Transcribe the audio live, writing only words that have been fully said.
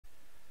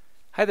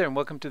Hi there and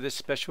welcome to this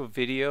special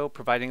video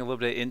providing a little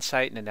bit of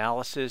insight and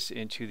analysis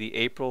into the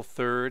April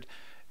 3rd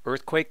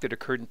earthquake that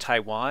occurred in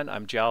Taiwan.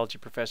 I'm Geology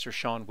Professor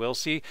Shawn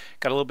Willsey.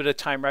 Got a little bit of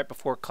time right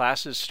before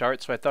classes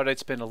start, so I thought I'd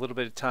spend a little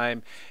bit of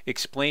time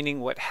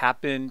explaining what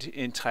happened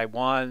in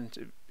Taiwan.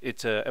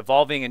 It's an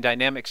evolving and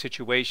dynamic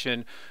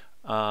situation,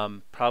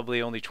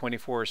 probably only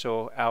 24 or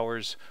so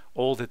hours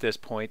old at this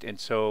point, and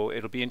so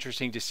it'll be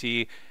interesting to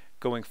see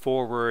going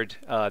forward,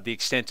 the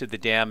extent of the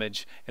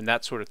damage and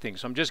that sort of thing.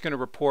 So I'm just going to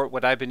report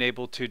what I've been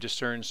able to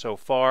discern so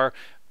far.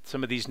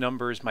 Some of these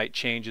numbers might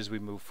change as we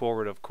move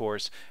forward, of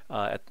course,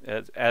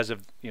 as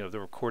of the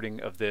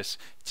recording of this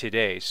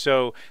today.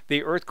 So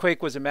the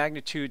earthquake was a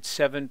magnitude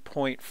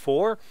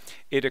 7.4.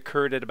 It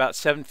occurred at about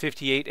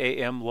 7:58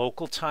 a.m.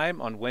 local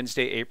time on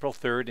Wednesday, April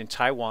 3rd in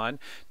Taiwan.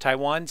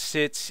 Taiwan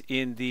sits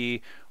in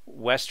the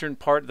western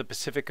part of the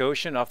Pacific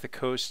Ocean off the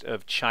coast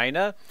of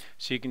China.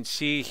 So you can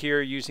see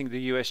here using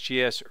the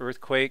USGS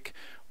earthquake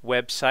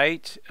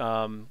website,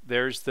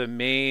 there's the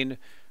main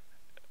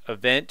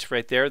event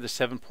right there, the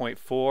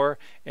 7.4,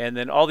 and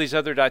then all these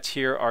other dots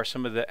here are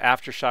some of the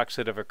aftershocks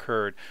that have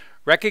occurred.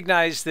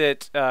 Recognize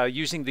that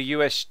using the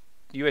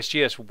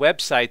USGS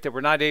website that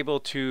we're not able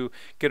to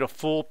get a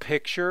full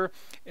picture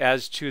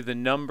as to the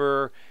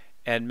number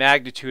and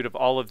magnitude of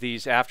all of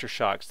these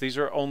aftershocks. These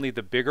are only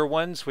the bigger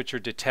ones which are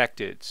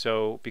detected.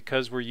 So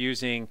because we're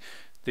using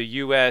the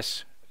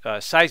US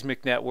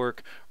seismic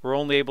network, we're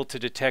only able to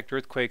detect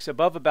earthquakes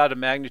above about a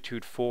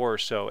magnitude 4 or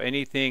so.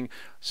 Anything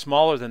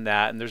smaller than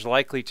that, and there's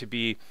likely to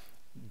be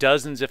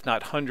dozens if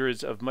not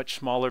hundreds of much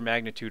smaller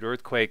magnitude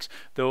earthquakes,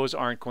 those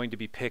aren't going to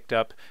be picked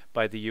up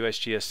by the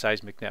USGS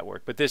seismic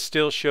network. But this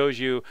still shows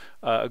you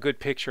a good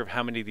picture of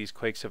how many of these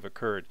quakes have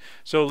occurred.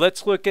 So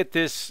let's look at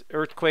this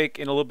earthquake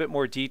in a little bit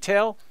more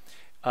detail.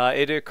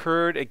 It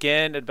occurred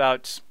again at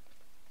about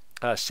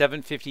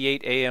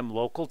 7:58 a.m.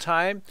 local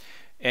time.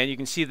 And you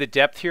can see the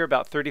depth here,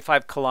 about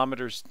 35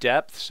 kilometers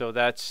depth. So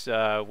that's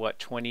what,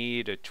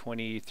 20 to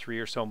 23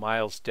 or so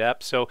miles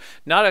depth. So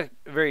not a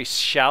very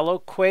shallow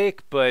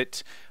quake,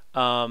 but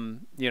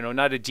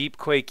not a deep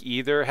quake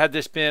either. Had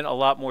this been a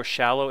lot more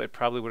shallow, it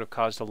probably would have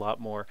caused a lot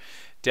more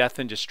death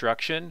and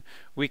destruction.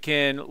 We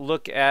can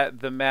look at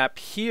the map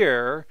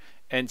here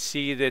and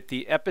see that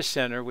the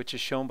epicenter, which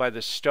is shown by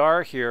the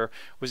star here,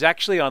 was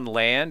actually on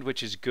land,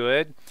 which is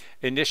good.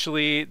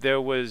 Initially, there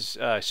was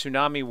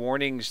tsunami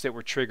warnings that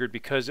were triggered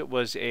because it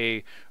was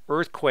a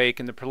earthquake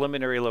and the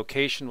preliminary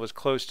location was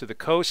close to the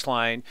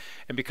coastline,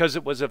 and because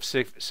it was of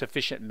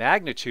sufficient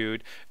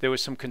magnitude, there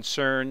was some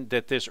concern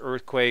that this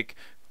earthquake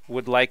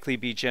would likely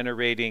be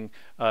generating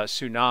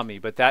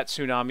tsunami. But that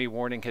tsunami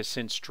warning has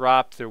since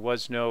dropped. There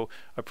was no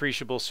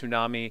appreciable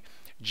tsunami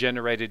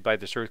generated by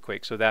this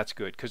earthquake, so that's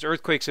good, because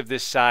earthquakes of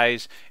this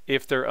size,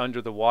 if they're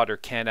under the water,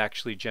 can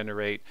actually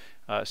generate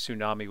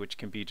tsunami, which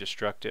can be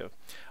destructive.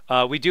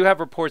 We do have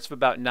reports of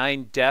about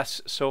 9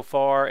 deaths so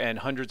far and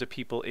hundreds of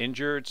people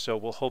injured, so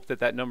we'll hope that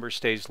that number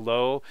stays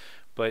low,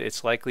 but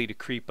it's likely to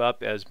creep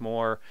up as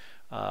more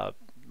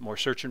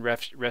search and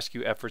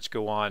rescue efforts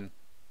go on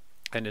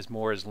and as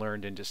more is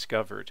learned and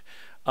discovered.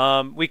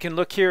 We can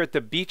look here at the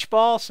beach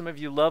ball. Some of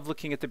you love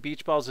looking at the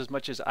beach balls as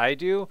much as I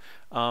do,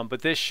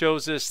 but this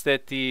shows us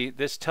that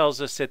this tells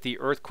us that the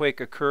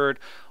earthquake occurred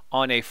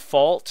on a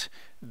fault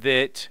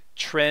that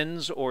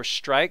trends or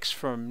strikes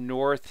from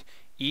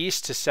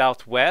northeast to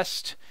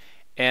southwest,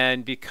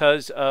 and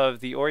because of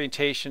the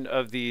orientation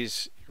of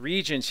these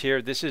regions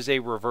here, this is a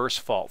reverse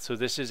fault. So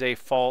this is a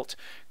fault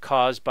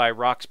caused by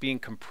rocks being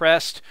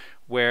compressed,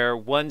 where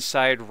one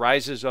side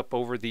rises up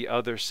over the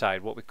other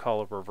side, what we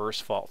call a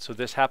reverse fault. So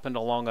this happened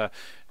along a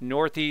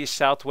northeast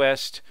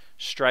southwest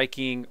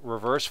striking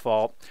reverse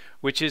fault,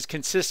 which is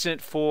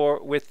consistent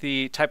with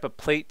the type of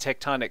plate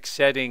tectonic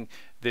setting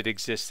that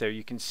exists there.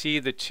 You can see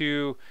the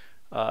two.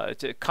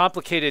 It's a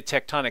complicated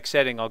tectonic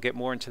setting. I'll get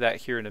more into that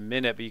here in a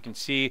minute, but you can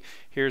see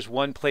here's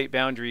one plate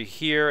boundary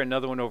here,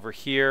 another one over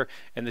here,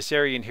 and this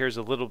area in here is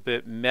a little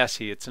bit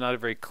messy. It's not a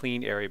very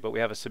clean area, but we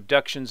have a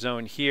subduction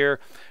zone here,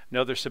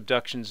 another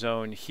subduction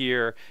zone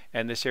here,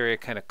 and this area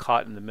kind of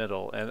caught in the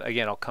middle. And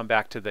again, I'll come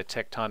back to the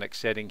tectonic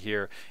setting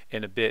here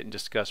in a bit and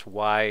discuss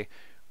why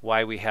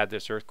we had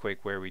this earthquake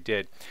where we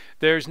did.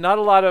 There's not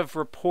a lot of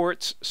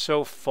reports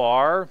so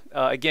far.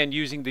 Again,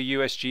 using the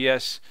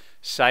USGS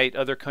site,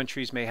 other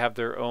countries may have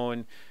their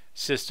own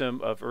system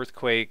of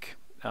earthquake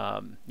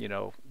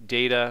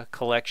data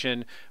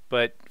collection,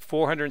 but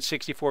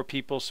 464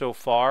 people so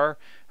far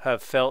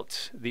have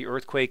felt the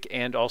earthquake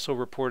and also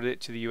reported it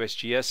to the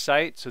USGS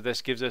site. So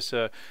this gives us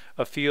a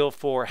feel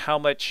for how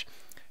much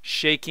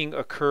shaking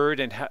occurred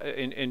and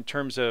in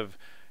terms of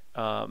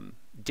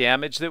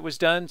damage that was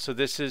done. So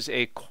this is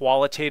a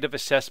qualitative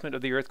assessment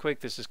of the earthquake.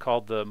 This is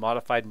called the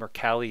modified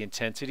Mercalli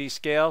intensity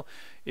scale.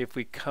 If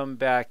we come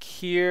back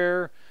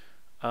here,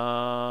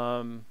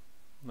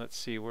 let's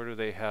see, where do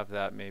they have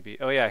that maybe?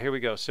 Oh yeah, here we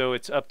go. So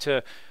it's up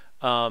to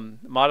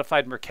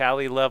modified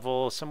Mercalli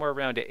level somewhere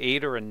around an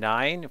 8 or a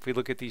 9 if we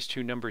look at these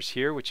two numbers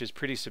here, which is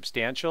pretty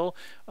substantial.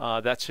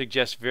 That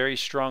suggests very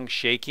strong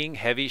shaking,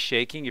 heavy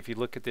shaking. If you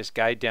look at this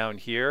guide down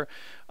here,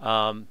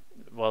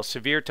 well,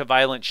 severe to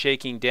violent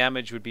shaking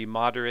damage would be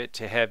moderate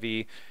to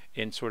heavy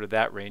in sort of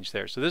that range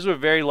there. So this was a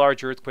very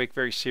large earthquake,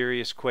 very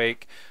serious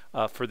quake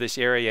for this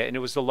area, and it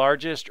was the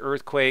largest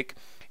earthquake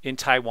in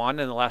Taiwan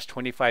in the last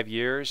 25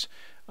 years.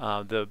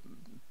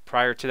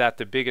 Prior to that,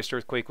 the biggest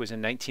earthquake was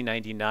in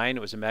 1999. It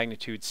was a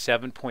magnitude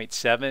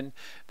 7.7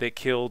 that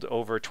killed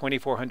over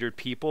 2,400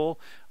 people,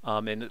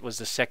 and it was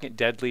the second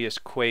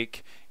deadliest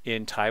quake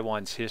in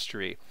Taiwan's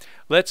history.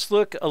 Let's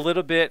look a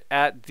little bit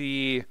at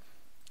the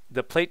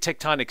plate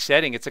tectonic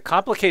setting. It's a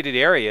complicated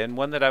area and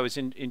one that I was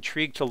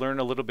intrigued to learn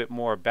a little bit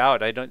more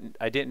about. I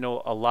didn't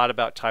know a lot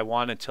about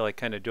Taiwan until I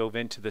kind of dove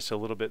into this a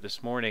little bit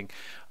this morning.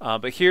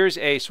 But here's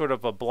a sort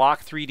of a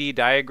block 3D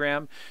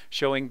diagram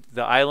showing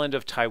the island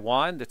of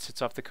Taiwan that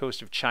sits off the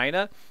coast of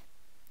China.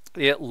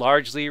 It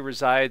largely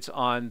resides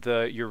on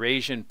the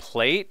Eurasian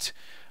plate.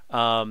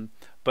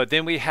 But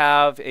then we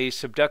have a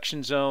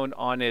subduction zone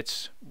on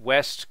its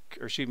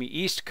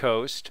east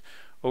coast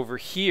over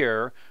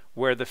here,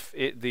 where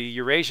the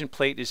Eurasian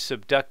plate is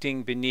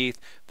subducting beneath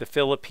the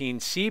Philippine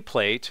Sea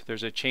plate.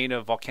 There's a chain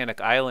of volcanic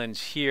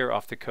islands here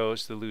off the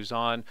coast, the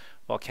Luzon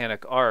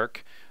volcanic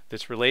arc,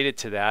 that's related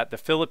to that. The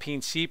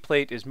Philippine Sea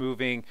plate is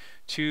moving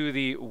to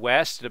the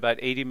west at about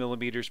 80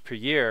 millimeters per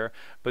year.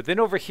 But then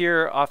over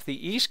here off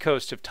the east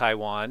coast of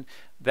Taiwan,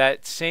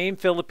 that same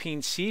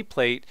Philippine Sea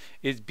plate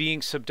is being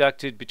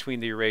subducted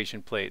between the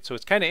Eurasian plate. So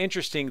it's kind of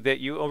interesting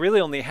that you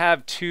really only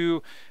have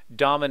two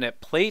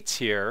dominant plates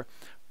here.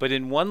 But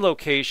in one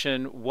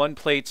location, one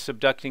plate's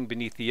subducting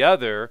beneath the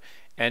other,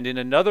 and in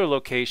another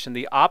location,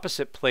 the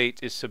opposite plate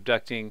is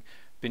subducting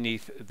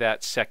beneath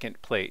that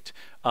second plate.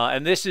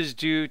 And this is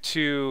due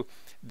to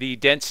the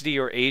density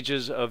or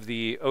ages of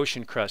the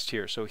ocean crust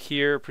here. So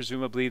here,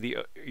 presumably, the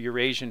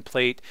Eurasian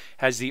plate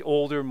has the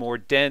older, more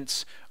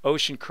dense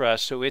ocean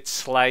crust, so it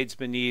slides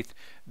beneath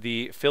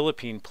the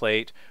Philippine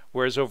plate,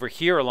 whereas over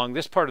here, along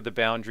this part of the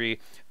boundary,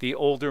 the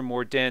older,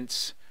 more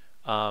dense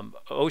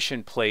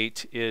ocean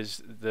plate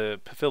is the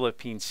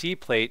Philippine Sea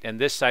plate, and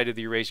this side of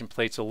the Eurasian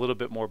plate is a little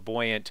bit more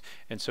buoyant,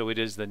 and so it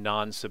is the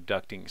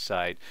non-subducting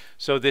side.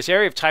 So this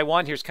area of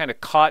Taiwan here is kind of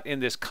caught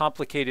in this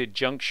complicated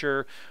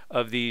juncture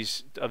of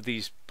these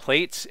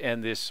plates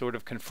and this sort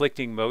of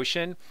conflicting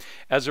motion.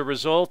 As a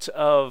result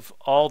of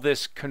all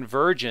this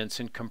convergence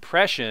and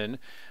compression,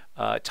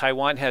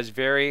 Taiwan has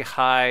very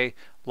high,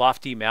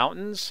 lofty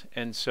mountains,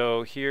 and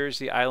so here's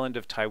the island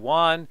of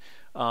Taiwan.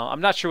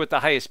 I'm not sure what the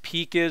highest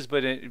peak is,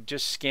 but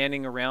just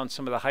scanning around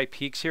some of the high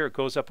peaks here, it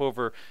goes up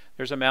over,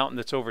 there's a mountain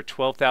that's over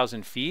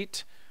 12,000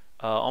 feet,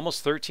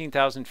 almost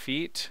 13,000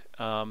 feet.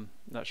 Not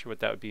sure what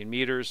that would be in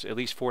meters, at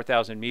least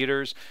 4,000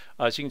 meters.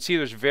 So you can see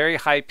there's very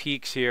high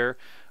peaks here,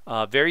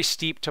 very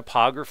steep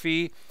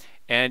topography,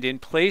 and in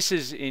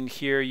places in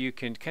here you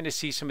can kind of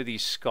see some of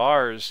these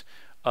scars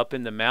up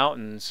in the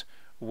mountains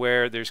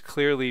where there's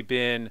clearly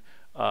been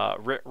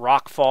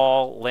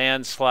rockfall,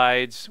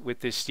 landslides with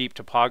this steep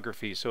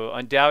topography. So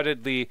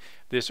undoubtedly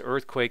this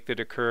earthquake that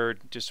occurred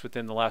just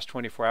within the last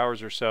 24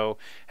 hours or so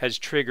has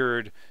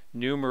triggered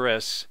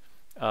numerous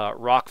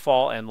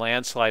rockfall and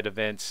landslide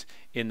events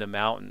in the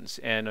mountains.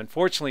 And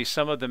unfortunately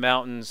some of the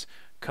mountains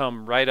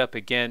come right up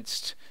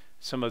against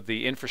some of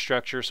the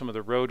infrastructure, some of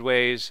the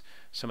roadways,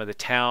 some of the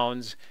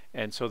towns,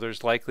 and so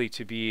there's likely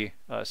to be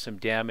some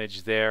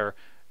damage there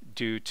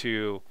due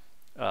to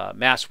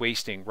mass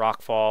wasting,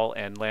 rockfall,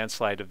 and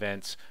landslide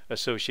events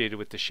associated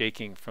with the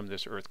shaking from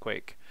this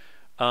earthquake.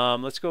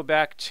 Let's go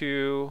back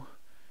to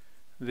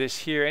this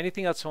here.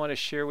 Anything else I want to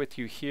share with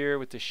you here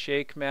with the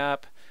shake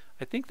map?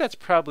 I think that's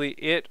probably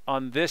it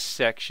on this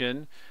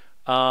section.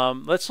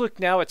 Let's look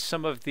now at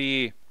some of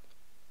the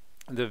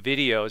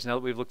videos, now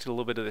that we've looked at a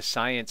little bit of the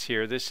science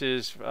here. This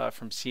is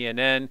from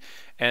CNN,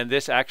 and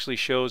this actually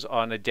shows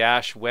on a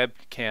dash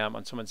webcam,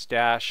 on someone's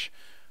dash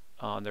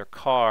on their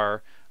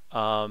car,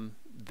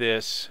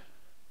 this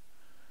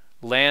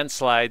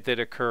landslide that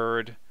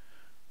occurred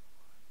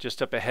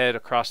just up ahead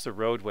across the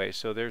roadway.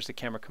 So there's the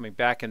camera coming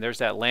back, and there's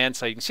that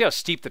landslide. You can see how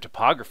steep the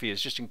topography is,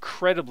 just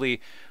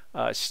incredibly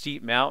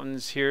steep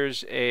mountains.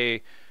 Here's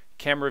a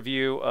camera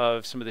view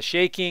of some of the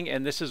shaking,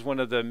 and this is one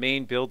of the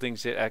main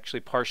buildings that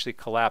actually partially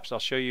collapsed. I'll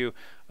show you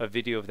a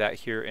video of that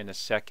here in a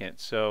second.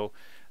 So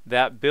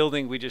that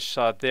building we just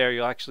saw there,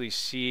 you'll actually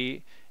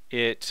see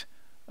it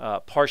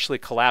partially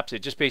collapse. It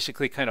just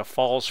basically kind of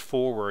falls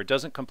forward. It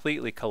doesn't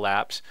completely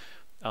collapse,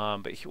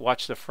 but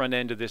watch the front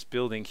end of this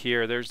building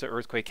here. There's the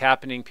earthquake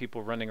happening,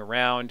 people running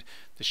around,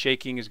 the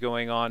shaking is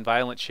going on,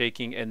 violent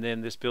shaking, and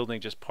then this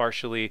building just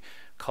partially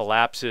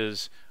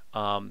collapses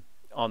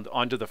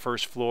onto the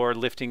first floor,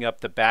 lifting up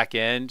the back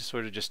end,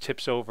 sort of just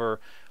tips over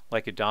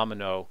like a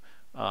domino,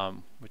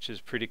 which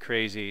is pretty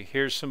crazy.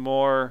 Here's some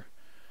more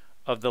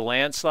of the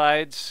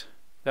landslides.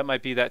 That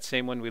might be that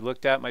same one we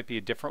looked at, might be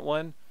a different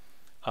one.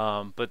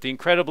 But the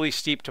incredibly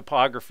steep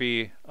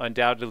topography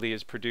undoubtedly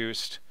has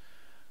produced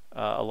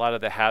a lot of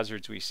the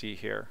hazards we see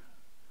here.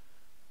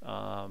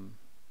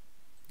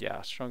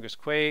 Yeah, strongest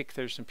quake,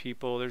 there's some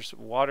people, there's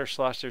water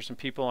slosh, there's some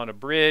people on a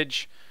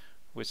bridge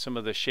with some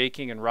of the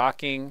shaking and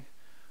rocking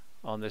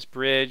on this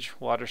bridge,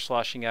 water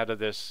sloshing out of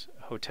this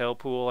hotel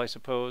pool, I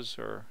suppose,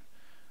 or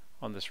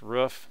on this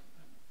roof.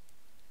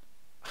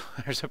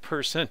 There's a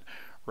person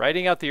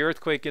writing out the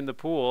earthquake in the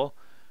pool.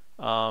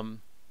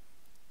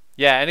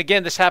 Yeah, and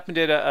again, this happened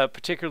at a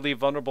particularly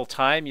vulnerable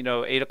time. You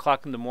know, 8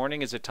 o'clock in the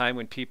morning is a time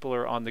when people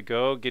are on the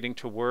go, getting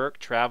to work,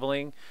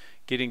 traveling,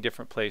 getting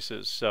different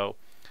places. So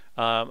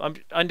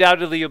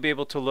undoubtedly, you'll be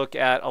able to look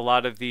at a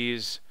lot of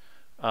these.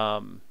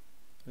 I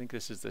think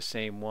this is the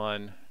same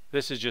one.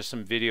 This is just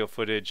some video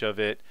footage of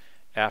it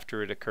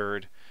after it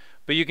occurred.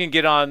 But you can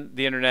get on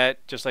the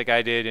internet just like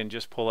I did and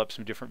just pull up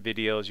some different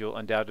videos. You'll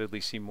undoubtedly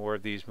see more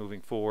of these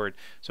moving forward.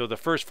 So the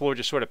first floor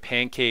just sort of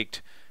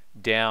pancaked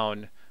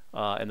down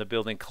and the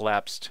building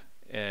collapsed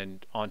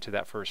and onto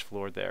that first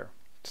floor there.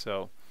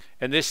 So,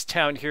 and this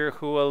town here,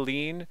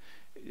 Hualien,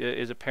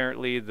 is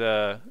apparently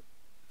the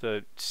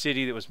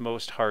city that was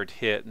most hard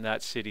hit, and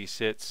that city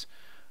sits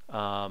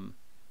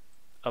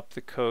up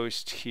the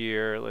coast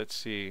here. Let's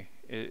see,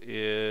 it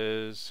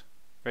is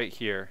right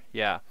here.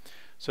 Yeah.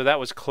 So that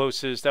was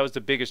closest, that was the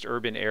biggest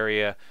urban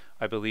area,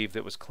 I believe,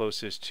 that was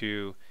closest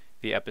to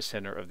the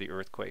epicenter of the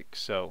earthquake.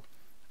 So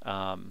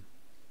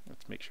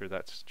let's make sure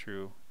that's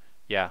true.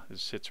 Yeah, it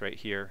sits right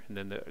here. And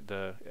then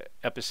the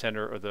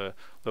epicenter or the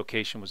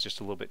location was just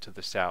a little bit to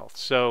the south.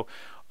 So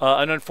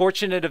an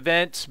unfortunate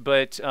event,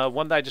 but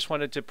one that I just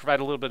wanted to provide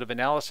a little bit of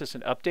analysis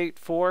and update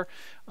for.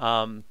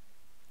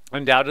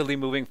 Undoubtedly,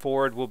 moving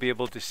forward, we'll be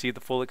able to see the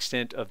full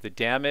extent of the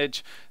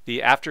damage. The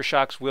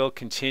aftershocks will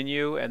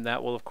continue, and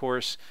that will, of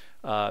course,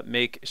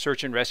 make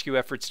search and rescue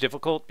efforts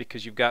difficult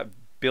because you've got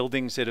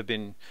buildings that have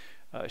been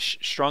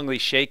strongly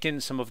shaken.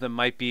 Some of them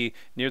might be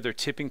near their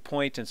tipping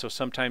point, and so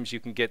sometimes you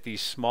can get these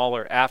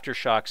smaller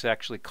aftershocks that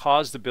actually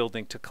cause the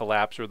building to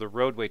collapse or the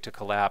roadway to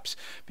collapse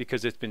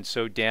because it's been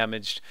so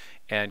damaged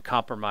and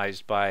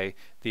compromised by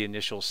the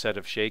initial set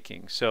of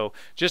shaking. So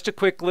just a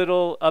quick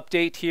little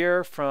update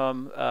here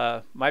from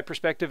my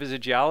perspective as a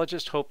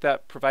geologist. Hope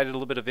that provided a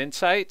little bit of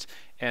insight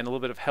and a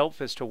little bit of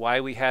help as to why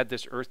we had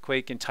this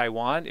earthquake in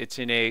Taiwan. It's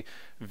in a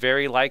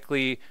very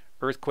likely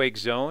earthquake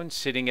zone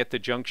sitting at the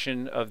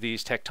junction of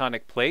these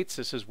tectonic plates.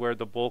 This is where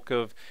the bulk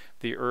of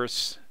the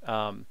Earth's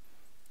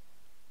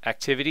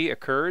activity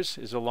occurs,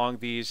 is along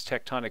these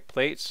tectonic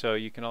plates. So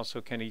you can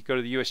also kind of go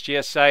to the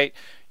USGS site,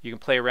 you can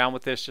play around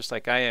with this just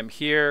like I am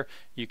here.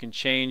 You can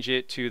change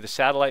it to the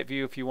satellite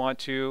view if you want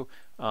to,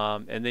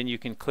 and then you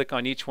can click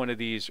on each one of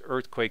these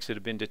earthquakes that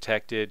have been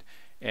detected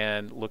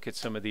and look at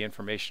some of the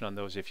information on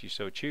those if you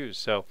so choose.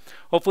 So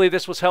hopefully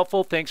this was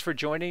helpful. Thanks for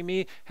joining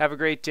me. Have a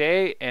great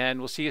day, and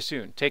we'll see you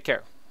soon. Take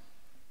care.